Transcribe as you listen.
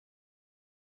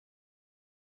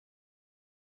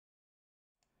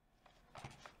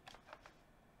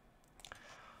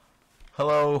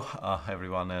Hello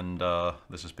everyone, and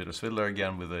this is Peter Svidler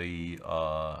again with a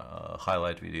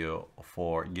highlight video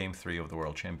for Game 3 of the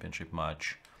World Championship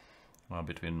match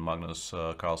between Magnus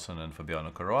Carlsen and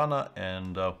Fabiano Caruana.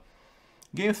 And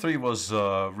Game 3 was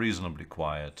reasonably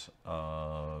quiet.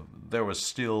 There was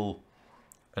still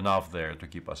enough there to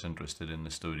keep us interested in the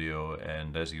studio,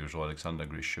 and as usual Alexander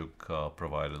Grishuk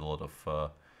provided a lot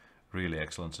of really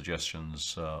excellent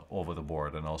suggestions over the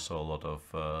board, and also a lot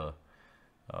of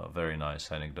very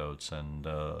nice anecdotes and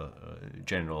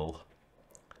general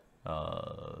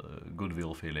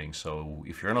goodwill feeling. So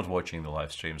if you're not watching the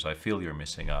live streams, I feel you're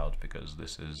missing out, because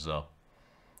this is,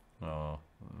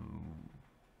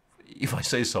 if I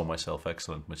say so myself,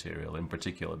 excellent material, in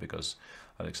particular because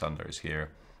Alexander is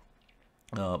here.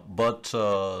 But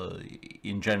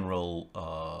in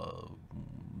general,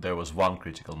 there was one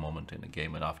critical moment in the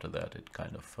game, and after that it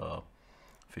kind of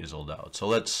fizzled out. So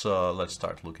let's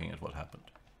start looking at what happened.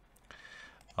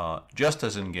 Just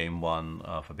as in game 1,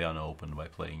 Fabiano opened by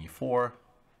playing e4,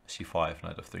 c5,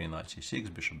 knight f3, knight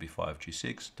c6, bishop b5,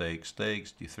 g6, takes,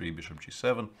 d3, bishop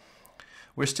g7.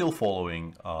 We're still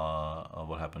following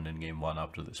what happened in game 1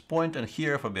 up to this point, and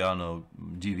here Fabiano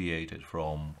deviated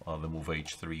from the move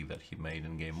h3 that he made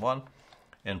in game 1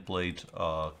 and played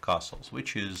castles,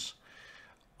 which is,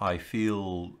 I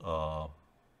feel,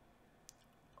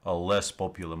 a less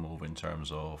popular move in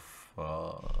terms of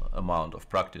amount of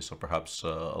practice, or perhaps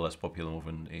a less popular move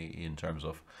in terms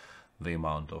of the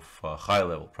amount of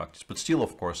high-level practice, but still,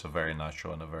 of course, a very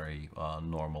natural and a very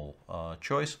normal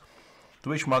choice, to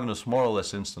which Magnus more or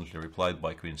less instantly replied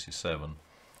by queen c7,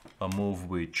 a move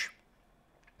which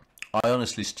I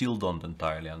honestly still don't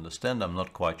entirely understand. I'm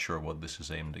not quite sure what this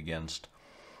is aimed against.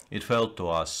 It felt to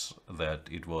us that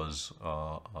it was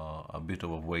a bit of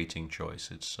a waiting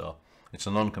choice. It's a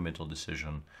non-committal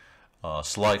decision,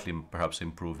 slightly perhaps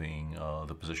improving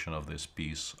the position of this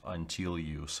piece until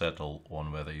you settle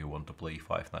on whether you want to play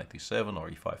e5 knight e7 or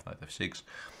e5 knight f6,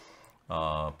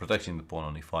 protecting the pawn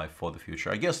on e5 for the future.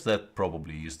 I guess that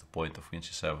probably is the point of queen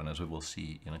c7, as we will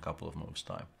see in a couple of moves'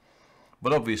 time.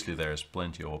 But obviously there's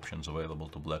plenty of options available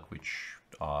to black which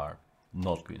are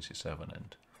not queen c7,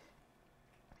 and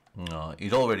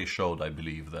it already showed, I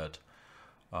believe, that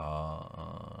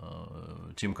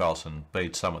Tim Carlsen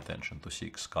paid some attention to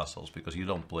 6 castles, because you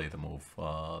don't play the move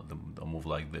a move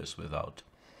like this without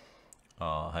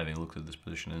having looked at this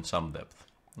position in some depth.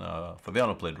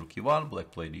 Fabiano played rook e1,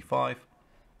 black played e5,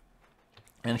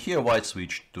 and here white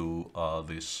switched to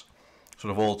this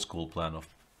sort of old school plan of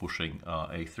pushing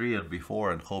a3 and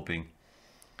b4 and hoping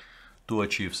to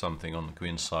achieve something on the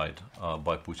queen side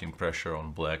by putting pressure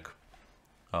on black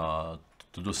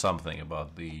to do something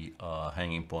about the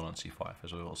hanging pawn on c5,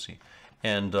 as we will see.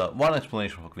 And one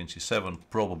explanation for queen c7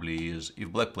 probably is, if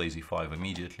black plays e5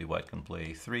 immediately, white can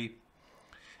play a3.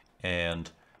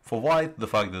 And for white, the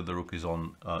fact that the rook is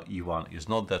on e1 is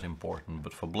not that important,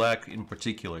 but for black in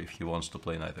particular, if he wants to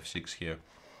play knight f6 here,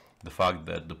 the fact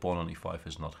that the pawn on e5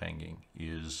 is not hanging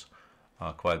is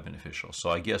quite beneficial.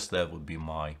 So I guess that would be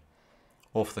my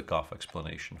off-the-cuff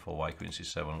explanation for why queen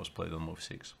c7 was played on move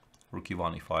 6. Rook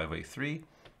e1, e5, a3,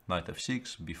 knight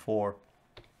f6, b4,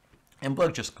 and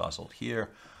black just castled here.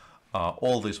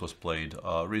 All this was played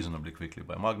reasonably quickly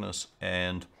by Magnus,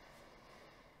 and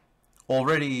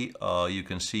already you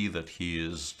can see that he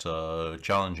is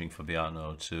challenging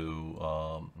Fabiano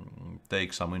to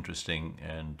take some interesting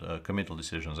and committal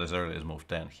decisions as early as move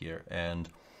 10 here. And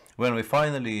when we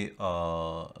finally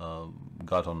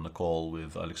got on the call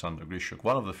with Alexander Grishuk,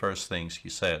 one of the first things he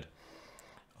said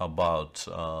about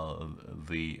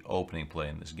the opening play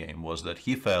in this game was that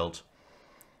he felt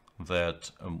that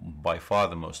by far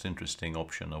the most interesting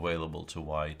option available to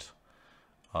white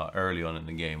early on in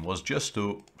the game was just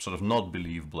to sort of not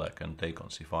believe black and take on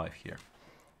c5 here.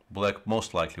 Black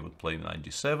most likely would play knight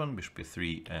d7, bishop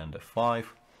e3 and f5,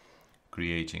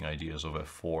 creating ideas of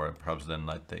f4 and perhaps then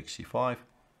knight takes c5.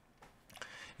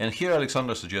 And here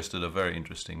Alexander suggested a very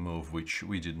interesting move which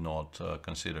we did not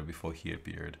consider before he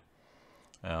appeared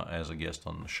as a guest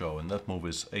on the show, and that move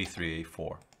is a3,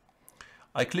 a4.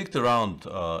 I clicked around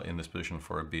in this position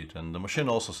for a bit, and the machine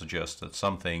also suggested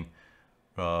something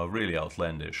really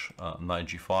outlandish. Knight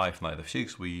g5, knight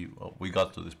f6. We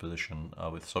got to this position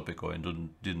with Sopiko and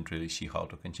didn't really see how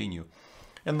to continue.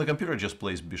 And the computer just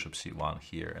plays bishop c1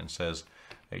 here and says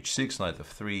h6, knight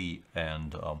f3,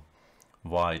 and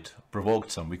white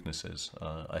provoked some weaknesses.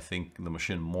 I think the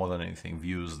machine more than anything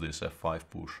views this f5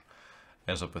 push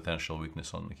as a potential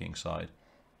weakness on the king side.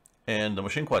 And the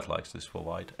machine quite likes this for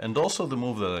white. And also the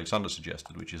move that Alexander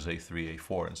suggested, which is a3,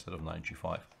 a4 instead of knight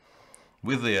g5,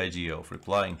 with the idea of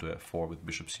replying to f4 with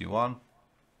bishop c1,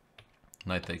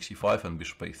 knight takes e5 and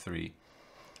bishop a3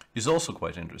 is also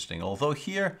quite interesting. Although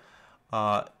here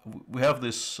we have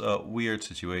this weird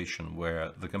situation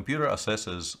where the computer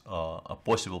assesses a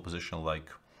possible position like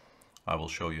I will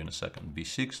show you in a second,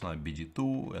 b6, knight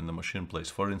bd2, and the machine plays,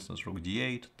 for instance, rook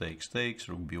d8, takes,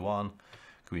 rook b1,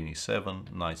 queen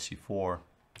e7, knight c4,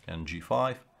 and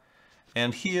g5.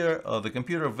 And here the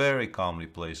computer very calmly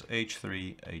plays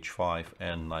h3, h5,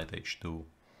 and knight h2,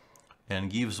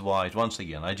 and gives white, once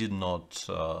again, I did not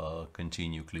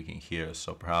continue clicking here,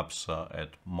 so perhaps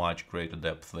at much greater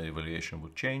depth the evaluation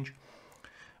would change.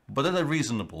 But at a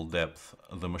reasonable depth,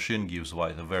 the machine gives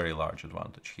white a very large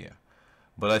advantage here.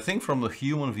 But I think from the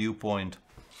human viewpoint,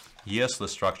 yes, the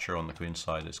structure on the queen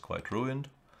side is quite ruined.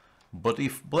 But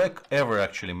if black ever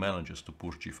actually manages to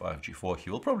push g5, g4, he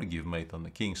will probably give mate on the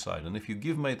king side. And if you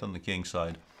give mate on the king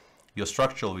side, your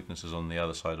structural weaknesses on the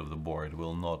other side of the board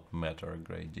will not matter a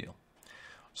great deal.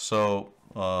 So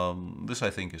this I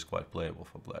think is quite playable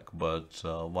for black. But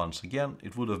once again,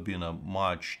 it would have been a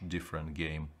much different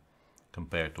game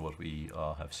compared to what we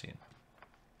have seen.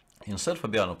 Instead,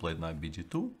 Fabiano played knight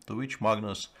bd2, to which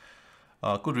Magnus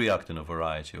could react in a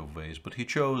variety of ways, but he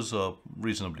chose a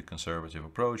reasonably conservative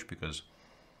approach because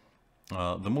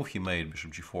the move he made,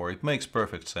 bishop g4, it makes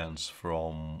perfect sense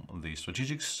from the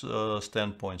strategic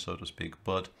standpoint, so to speak,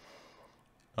 but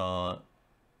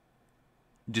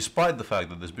despite the fact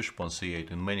that this bishop on c8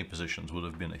 in many positions would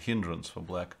have been a hindrance for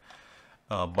black,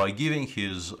 by giving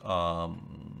his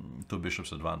two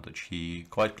bishops advantage, he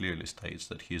quite clearly states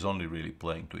that he's only really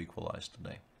playing to equalize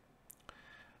today.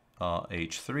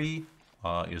 h3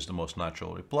 is the most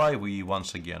natural reply. We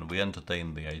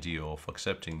entertain the idea of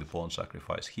accepting the pawn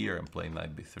sacrifice here and playing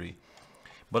knight b3.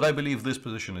 But I believe this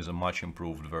position is a much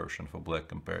improved version for black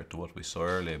compared to what we saw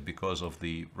earlier because of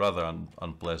the rather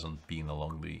unpleasant pin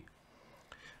along the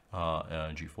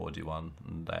g4, d1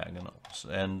 diagonals.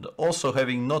 And also,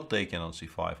 having not taken on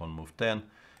c5 on move 10,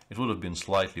 it would have been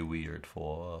slightly weird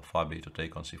for Fabi to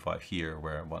take on c5 here,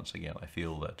 where once again I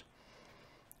feel that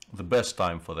the best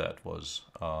time for that was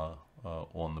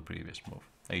on the previous move.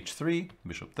 h3,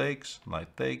 bishop takes,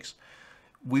 knight takes.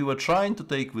 We were trying to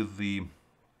take with the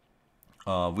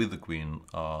queen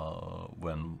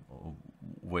when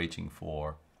waiting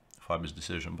for Fabi's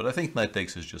decision, but I think knight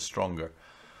takes is just stronger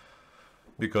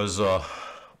because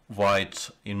white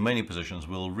in many positions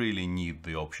will really need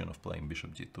the option of playing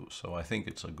bishop d2, so I think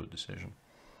it's a good decision.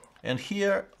 And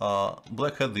here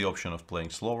black had the option of playing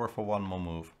slower for one more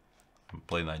move,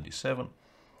 play knight d7,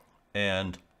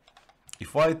 and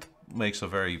if white makes a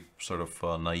very sort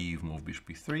of naive move bishop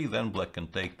e3, then black can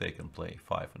take and play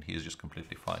a5, and he is just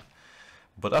completely fine.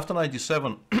 But after knight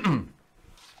d7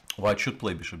 white should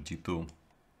play bishop d2,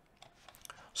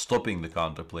 stopping the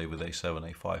counterplay with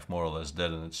a7, a5, more or less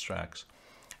dead in its tracks.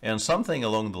 And something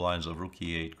along the lines of rook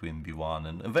e8, queen b1,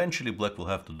 and eventually black will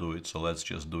have to do it, so let's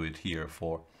just do it here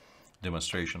for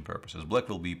demonstration purposes. Black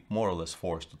will be more or less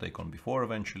forced to take on b4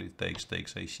 eventually, takes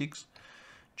a6,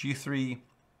 g3,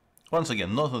 once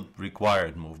again, not a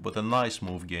required move, but a nice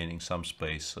move gaining some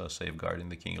space, safeguarding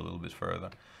the king a little bit further.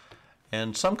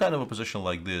 And some kind of a position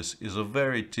like this is a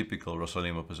very typical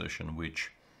Rossolimo position,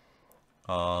 which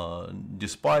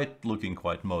despite looking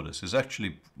quite modest, is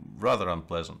actually rather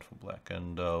unpleasant for black,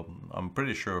 and I'm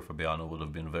pretty sure Fabiano would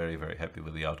have been very, very happy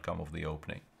with the outcome of the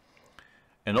opening.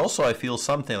 And also I feel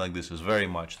something like this is very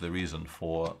much the reason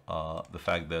for the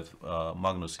fact that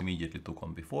Magnus immediately took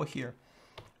on b4 here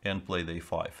and played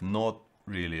a5, not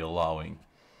really allowing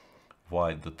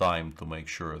white the time to make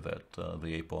sure that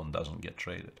the a-pawn doesn't get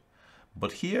traded.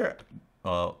 But here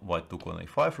white took on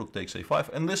a5, rook takes a5,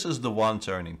 and this is the one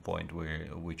turning point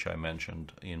which I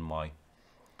mentioned in my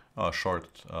short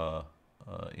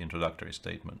introductory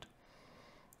statement.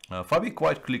 Fabi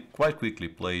quite quickly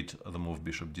played the move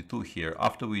bishop d2 here,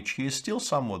 after which he is still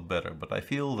somewhat better, but I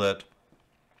feel that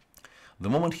the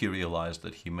moment he realized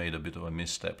that he made a bit of a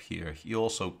misstep here, he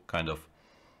also kind of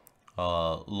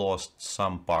lost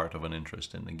some part of an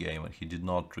interest in the game, and he did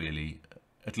not really,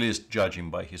 at least judging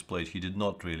by his play, he did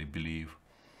not really believe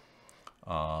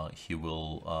he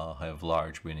will have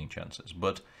large winning chances.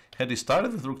 But had he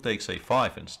started with rook takes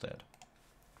a5 instead,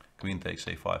 queen takes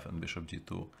a5 and bishop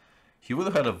d2, he would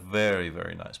have had a very,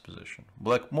 very nice position.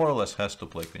 Black more or less has to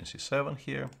play queen c7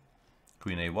 here,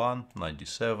 queen a1, knight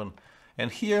d7, and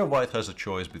here white has a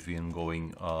choice between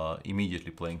going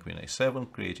immediately playing queen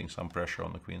a7, creating some pressure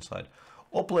on the queen side,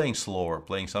 or playing slower,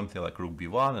 playing something like rook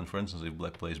b1, and for instance if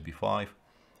black plays b5,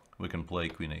 we can play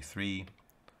queen a3,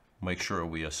 make sure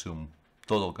we assume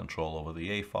total control over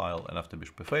the a file, and after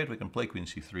bishop f8 we can play queen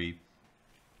c3,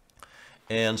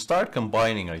 and start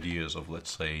combining ideas of,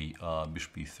 let's say,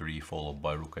 bishop e3 followed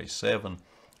by rook a7.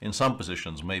 In some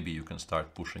positions, maybe you can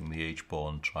start pushing the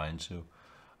h-pawn, trying to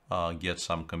get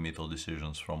some committal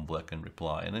decisions from black in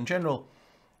reply. And in general,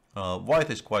 white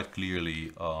is quite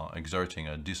clearly exerting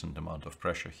a decent amount of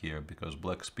pressure here, because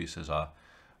black's pieces are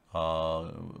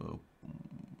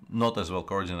not as well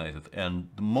coordinated, and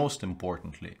most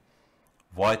importantly,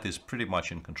 white is pretty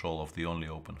much in control of the only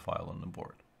open file on the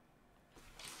board.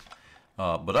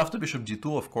 But after bishop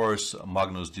d2, of course,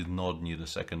 Magnus did not need a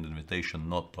second invitation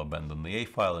not to abandon the a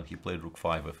file, and he played rook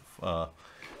 5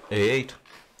 a8.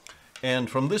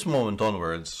 And from this moment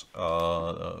onwards,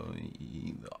 our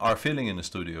feeling in the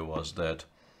studio was that,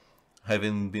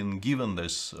 having been given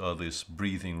this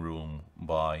breathing room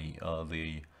by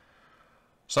the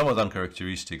somewhat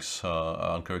uncharacteristic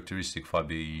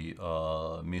FIDE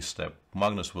misstep,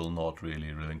 Magnus will not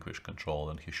really relinquish control,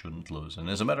 and he shouldn't lose. And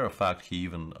as a matter of fact, he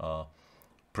even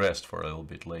pressed for a little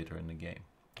bit later in the game.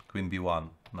 Queen b1,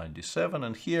 knight d7,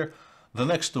 and here the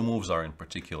next two moves are in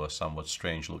particular somewhat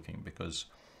strange looking, because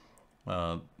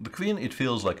the queen, it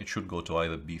feels like it should go to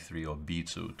either b3 or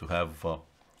b2 to have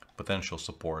potential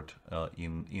support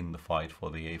in the fight for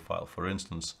the a file. For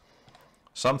instance,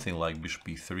 something like bishop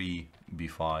b3,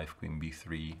 b5, queen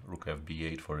b3, rook f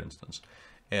b8, for instance,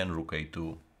 and rook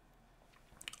a2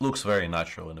 looks very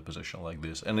natural in a position like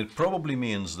this. And it probably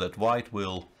means that white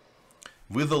will,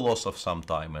 with the loss of some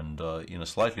time and in a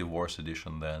slightly worse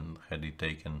edition than had he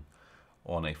taken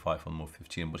on a5 on move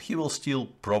 15, but he will still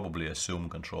probably assume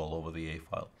control over the a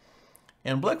file.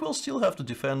 And black will still have to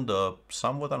defend a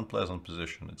somewhat unpleasant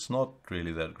position. It's not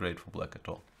really that great for black at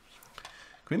all.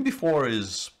 Queen b4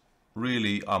 is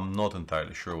really, I'm not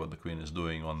entirely sure what the queen is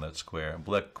doing on that square.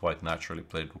 Black quite naturally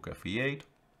played rook f e8.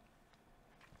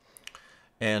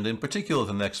 And in particular,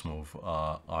 the next move,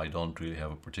 I don't really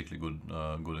have a particularly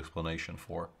good explanation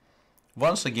for.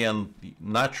 Once again, the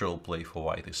natural play for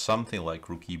white is something like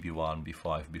rook e b1,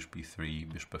 b5, bishop b3,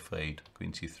 bishop f8,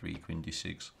 queen c3, queen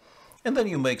d6. And then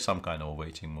you make some kind of a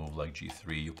waiting move like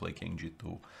g3, you play king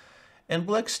g2. And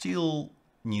black still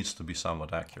needs to be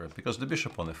somewhat accurate, because the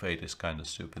bishop on f8 is kind of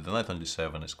stupid. The knight on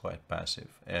d7 is quite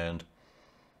passive. And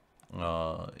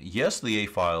yes, the a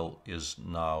file is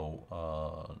now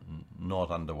not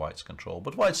under white's control,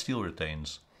 but white still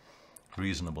retains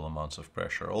reasonable amounts of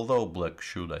pressure, although black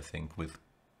should, I think, with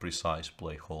precise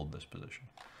play, hold this position.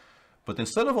 But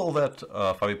instead of all that,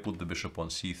 FIDE put the bishop on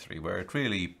c3, where it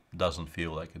really doesn't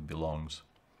feel like it belongs.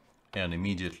 And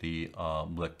immediately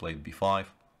black played b5.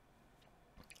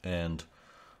 And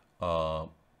the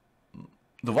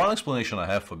one explanation I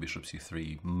have for bishop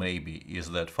c3, maybe,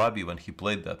 is that FIDE, when he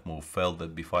played that move, felt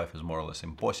that b5 is more or less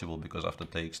impossible, because after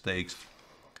takes,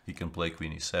 he can play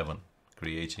queen e7,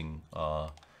 creating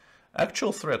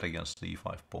actual threat against the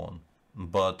e5 pawn.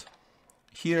 But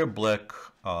here black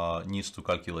needs to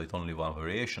calculate only one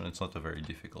variation. It's not a very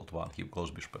difficult one. He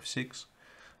goes bishop f6.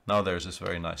 Now there's this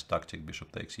very nice tactic,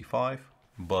 bishop takes e5.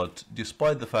 But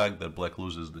despite the fact that black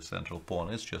loses the central pawn,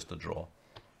 it's just a draw.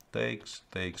 Takes,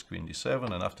 queen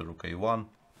d7, and after rook a1,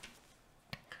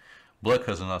 black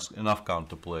has enough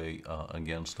counterplay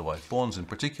against the white pawns. In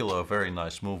particular, a very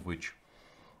nice move which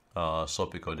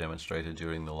Sopiko demonstrated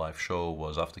during the live show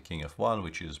was after king f1,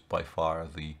 which is by far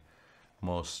the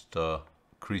most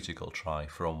critical try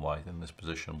from white in this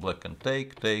position. Black can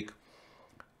take,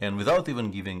 and without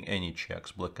even giving any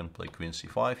checks, black can play queen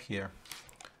c5 here,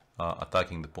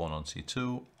 attacking the pawn on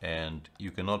c2, and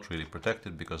you cannot really protect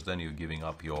it, because then you're giving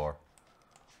up your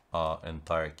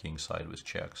entire king side with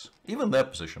checks. Even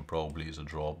that position probably is a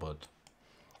draw, but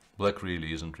black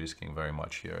really isn't risking very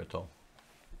much here at all.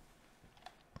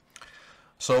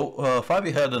 So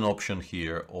FIDE had an option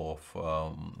here of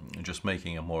just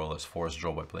making a more or less forced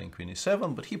draw by playing queen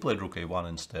e7, but he played rook a1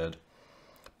 instead,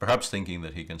 perhaps thinking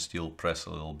that he can still press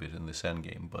a little bit in this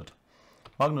endgame. But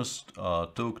Magnus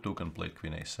took and played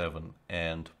queen a7,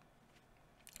 and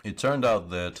it turned out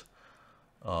that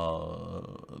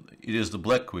it is the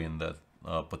black queen that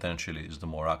potentially is the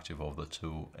more active of the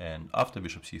two. And after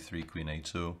bishop c3, queen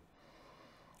a2,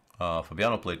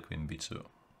 Fabiano played queen b2.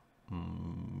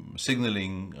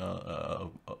 Signaling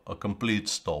a complete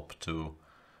stop to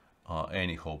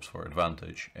any hopes for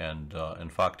advantage, and in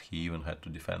fact he even had to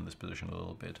defend this position a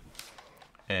little bit.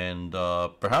 And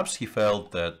perhaps he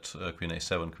felt that queen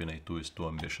a7, queen a2 is too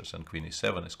ambitious, and queen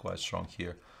e7 is quite strong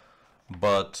here.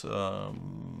 But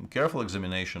careful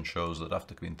examination shows that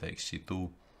after queen takes c2,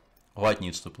 white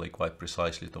needs to play quite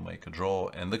precisely to make a draw,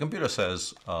 and the computer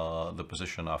says the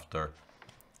position after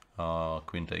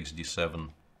queen takes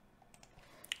d7,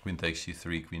 queen takes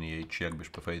c3, queen e8, check,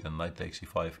 bishop f8, and knight takes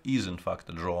e5 is in fact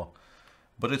a draw.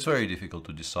 But it's very difficult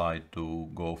to decide to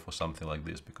go for something like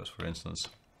this because, for instance,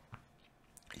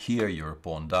 here you're a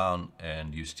pawn down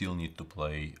and you still need to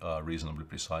play reasonably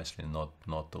precisely,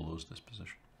 not to lose this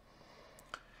position.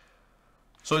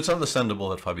 So it's understandable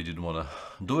that FIDE didn't want to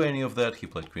do any of that. He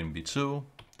played queen b2,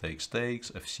 takes,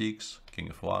 f6, king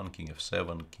f1, king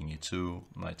f7, king e2,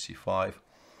 knight c5.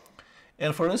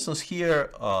 And for instance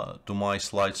here, to my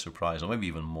slight surprise, or maybe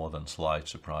even more than slight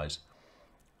surprise,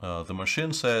 the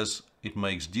machine says it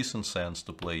makes decent sense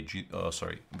to play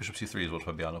bishop c3 is what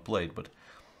Fabiano played, but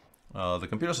the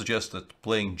computer suggests that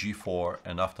playing g4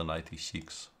 and after knight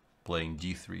e6, playing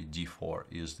d3, d4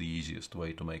 is the easiest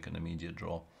way to make an immediate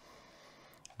draw.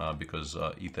 Because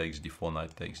e takes d4,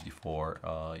 knight takes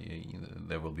d4,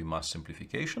 there will be mass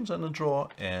simplifications and a draw,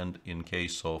 and in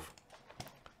case of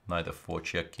knight f4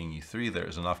 check, king e3, there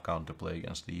is enough counterplay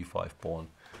against the e5 pawn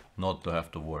not to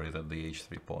have to worry that the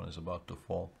h3 pawn is about to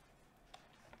fall.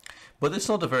 But it's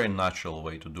not a very natural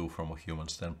way to do from a human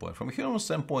standpoint. From a human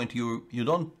standpoint, you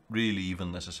don't really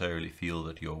even necessarily feel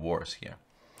that you're worse here.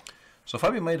 So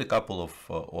FIDE made a couple of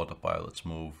autopilot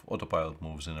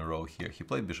moves in a row here. He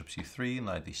played bishop c3,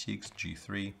 knight e6,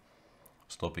 g3,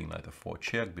 stopping knight f4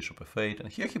 check, bishop f8, and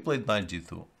here he played knight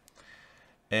d2.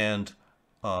 And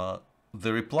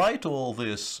the reply to all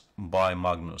this by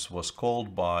Magnus was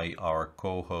called by our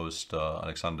co-host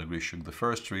Alexander Grishuk the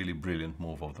first really brilliant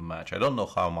move of the match. I don't know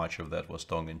how much of that was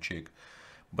tongue-in-cheek,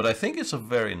 but I think it's a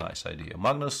very nice idea.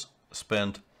 Magnus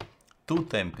spent 2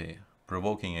 tempi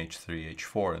provoking h3,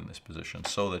 h4 in this position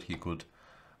so that he could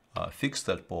fix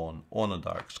that pawn on a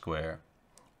dark square,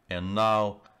 and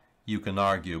now you can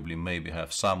arguably maybe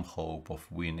have some hope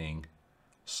of winning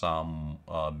some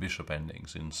bishop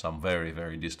endings in some very,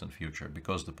 very distant future,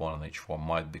 because the pawn on h4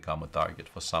 might become a target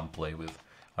for some play with,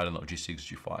 I don't know, g6,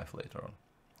 g5 later on.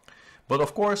 But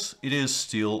of course, it is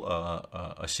still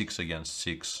a 6 against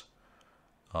 6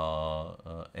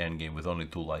 endgame with only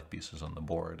 2 light pieces on the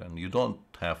board, and you don't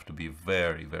have to be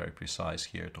very, very precise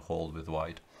here to hold with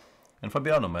white. And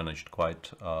Fabiano managed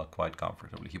quite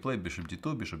comfortably. He played bishop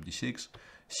d2, bishop d6,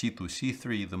 c2,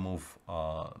 c3, the move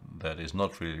that is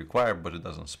not really required, but it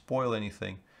doesn't spoil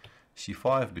anything.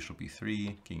 c5, bishop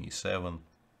e3, king e7,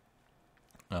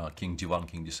 king d1,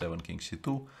 king d7, king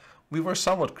c2. We were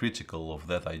somewhat critical of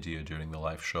that idea during the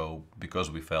live show because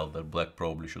we felt that black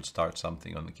probably should start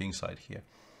something on the king side here.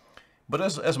 But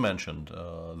as mentioned,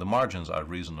 the margins are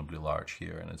reasonably large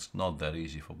here, and it's not that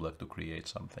easy for black to create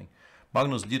something.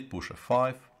 Magnus did push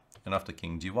f5, and after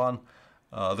king d1,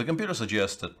 the computer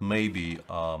suggests that maybe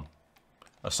a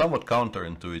somewhat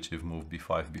counterintuitive move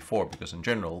b5, b4, because in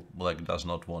general black does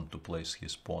not want to place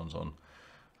his pawns on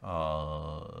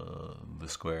the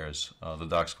squares, the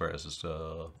dark squares,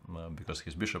 because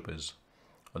his bishop is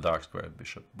a dark squared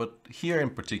bishop. But here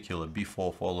in particular,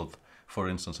 b4 followed, for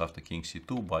instance, after king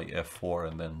c2 by f4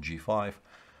 and then g5,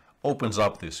 opens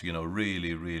up this,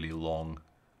 really, really long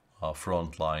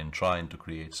front line, trying to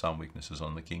create some weaknesses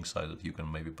on the king side that you can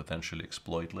maybe potentially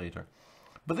exploit later.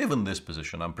 But even this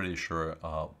position, I'm pretty sure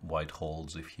white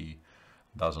holds if he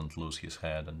doesn't lose his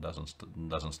head and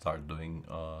doesn't start doing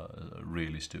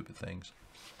really stupid things.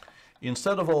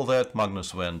 Instead of all that,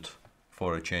 Magnus went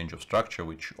for a change of structure,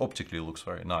 which optically looks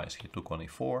very nice. He took on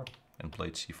e4 and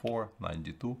played c4, knight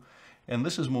d2, and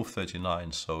this is move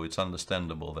 39, so it's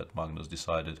understandable that Magnus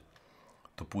decided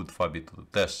to put FIDE to the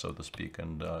test, so to speak,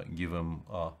 and give him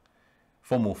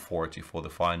for move 40, for the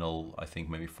final, I think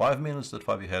maybe 5 minutes that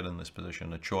FIDE had in this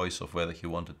position, a choice of whether he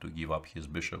wanted to give up his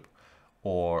bishop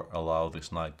or allow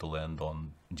this knight to land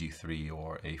on d3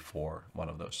 or a4, one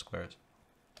of those squares.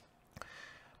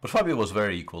 But FIDE was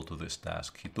very equal to this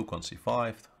task. He took on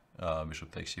c5,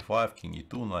 bishop takes c5, king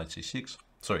e2, knight c6,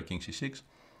 sorry, king c6,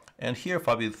 and here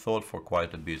FIDE thought for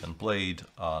quite a bit and played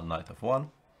knight f1,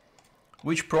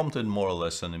 which prompted more or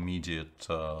less an immediate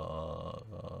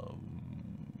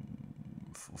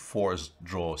forced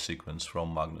draw sequence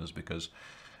from Magnus, because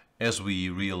as we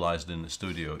realized in the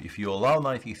studio, if you allow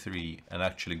knight e3 and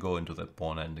actually go into that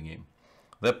pawn endgame,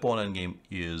 that pawn endgame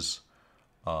is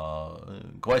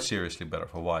quite seriously better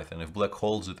for white, and if black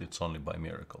holds it, it's only by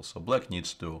miracle. So black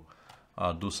needs to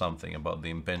do something about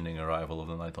the impending arrival of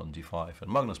the knight on d5,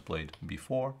 and Magnus played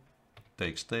b4,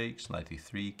 takes, knight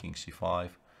e3, king c5,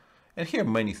 and here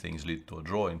many things lead to a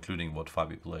draw, including what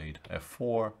FIDE played: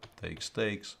 f4,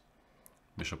 takes,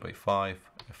 bishop a5,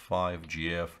 f5,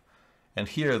 gf, and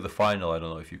here the final, I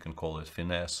don't know if you can call it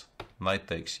finesse, knight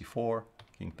takes c4,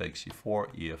 king takes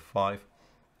c4, ef5,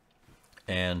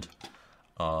 and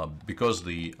because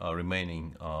the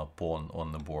remaining pawn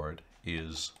on the board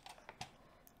is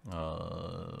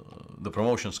the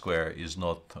promotion square is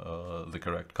not the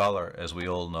correct color. As we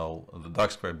all know, the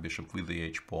dark square bishop with the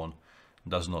h-pawn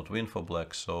does not win for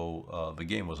black, so the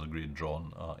game was agreed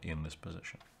drawn in this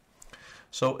position.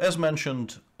 So as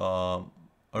mentioned, a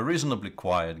reasonably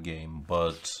quiet game,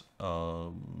 but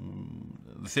the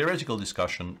theoretical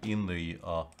discussion in the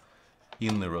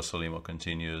Rossolimo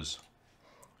continues,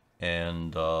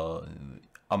 and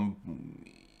I'm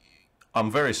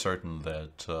very certain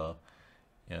that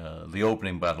the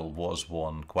opening battle was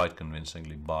won quite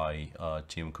convincingly by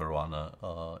Team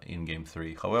Caruana in Game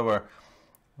 3. However,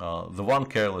 the one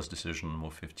careless decision on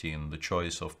move 15, the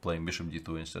choice of playing bishop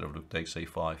d2 instead of rook takes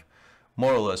a5,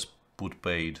 more or less put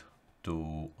paid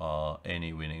to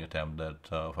any winning attempt that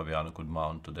Fabiano could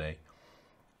mount today.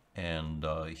 And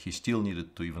he still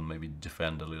needed to even maybe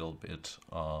defend a little bit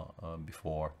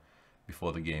before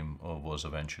the game was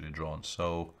eventually drawn.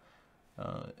 So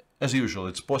as usual,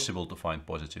 it's possible to find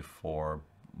positive for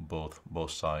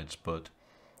both sides, but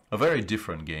a very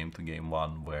different game to game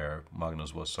 1, where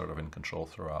Magnus was sort of in control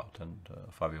throughout, and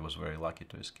Fabio was very lucky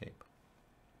to escape.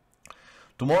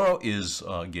 Tomorrow is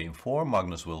game 4.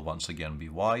 Magnus will once again be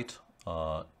white,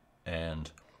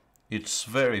 and it's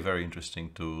very, very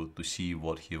interesting to see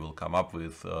what he will come up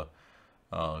with,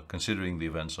 considering the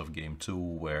events of game 2,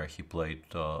 where he played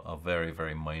a very,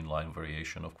 very mainline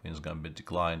variation of Queen's Gambit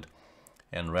declined,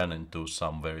 and ran into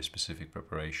some very specific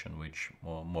preparation, which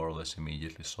more or less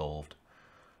immediately solved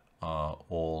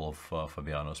all of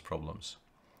Fabiano's problems.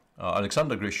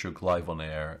 Alexander Grishuk, live on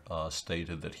air,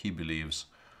 stated that he believes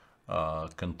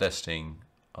contesting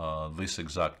this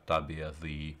exact tabia,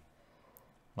 the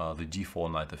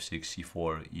d4, knight f6,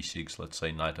 c4, e6, let's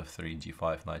say knight f3,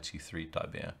 d5, knight c3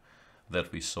 tabia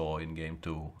that we saw in game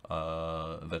 2,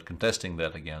 that contesting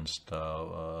that against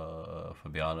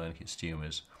Fabiano and his team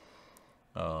is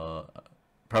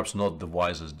perhaps not the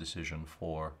wisest decision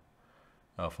for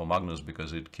Magnus,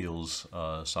 because it kills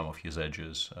some of his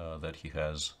edges that he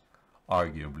has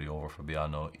arguably over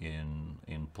Fabiano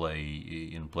in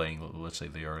playing, let's say,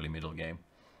 the early middle game.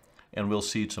 And we'll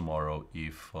see tomorrow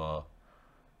if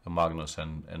Magnus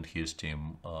and his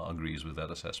team agrees with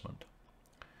that assessment.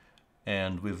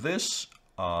 And with this,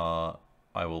 I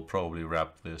will probably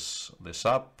wrap this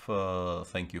up.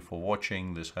 Thank you for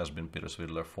watching. This has been Peter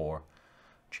Svidler for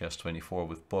Chess24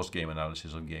 with post-game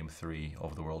analysis of Game 3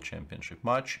 of the World Championship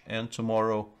match. And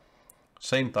tomorrow,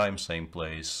 same time, same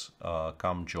place,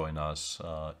 come join us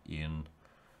in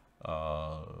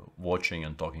watching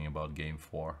and talking about Game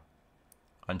 4.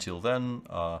 Until then,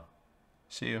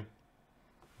 see you.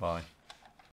 Bye.